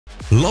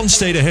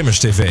Landstede Hammers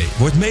TV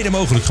wordt mede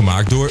mogelijk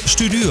gemaakt door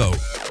Studio.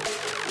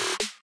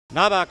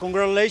 Naba,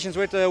 congratulations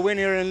with the win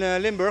here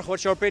in Limburg.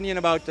 What's your opinion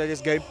about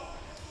this game?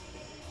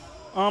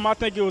 I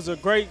think it was a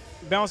great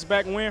bounce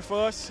back win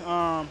for us.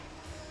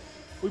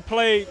 We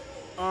played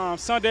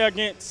Sunday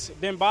against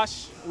Den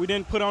Bosch. We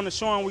didn't put on the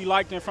showing we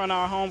liked in front of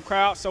our home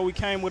crowd, so we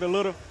came with a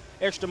little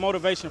extra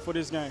motivation for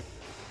this game.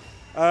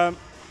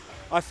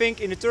 I think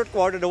in the third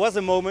quarter there was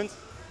a moment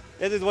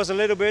that it was a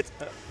little bit,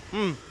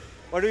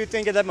 what do you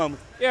think at that moment?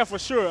 Yeah, for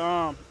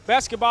sure.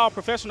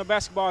 Professional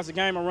basketball is a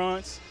game of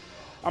runs.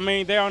 I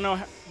mean, they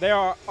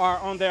are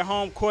on their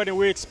home court and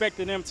we're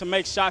expecting them to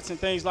make shots and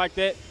things like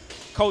that.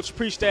 Coach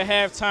preached at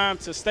halftime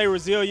to stay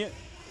resilient,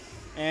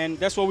 and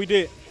that's what we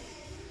did.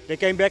 They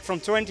came back from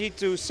 20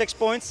 to 6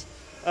 points,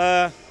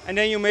 and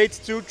then you made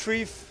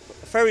three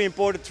very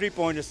important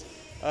three-pointers.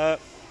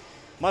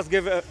 Must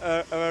give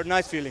a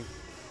nice feeling.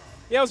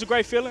 Yeah, it was a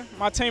great feeling.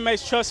 My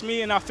teammates trust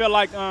me, and I felt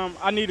like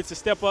I needed to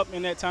step up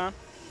in that time.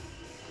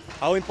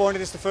 How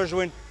important is the first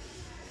win?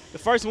 The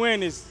first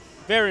win is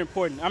very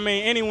important. I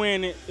mean, any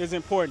win is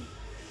important.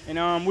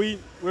 And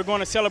we're going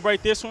to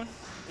celebrate this one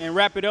and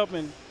wrap it up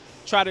and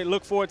try to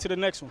look forward to the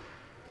next one.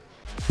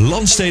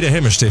 Landstede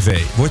Hammers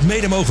TV wordt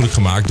mede mogelijk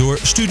gemaakt door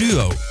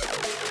Studio.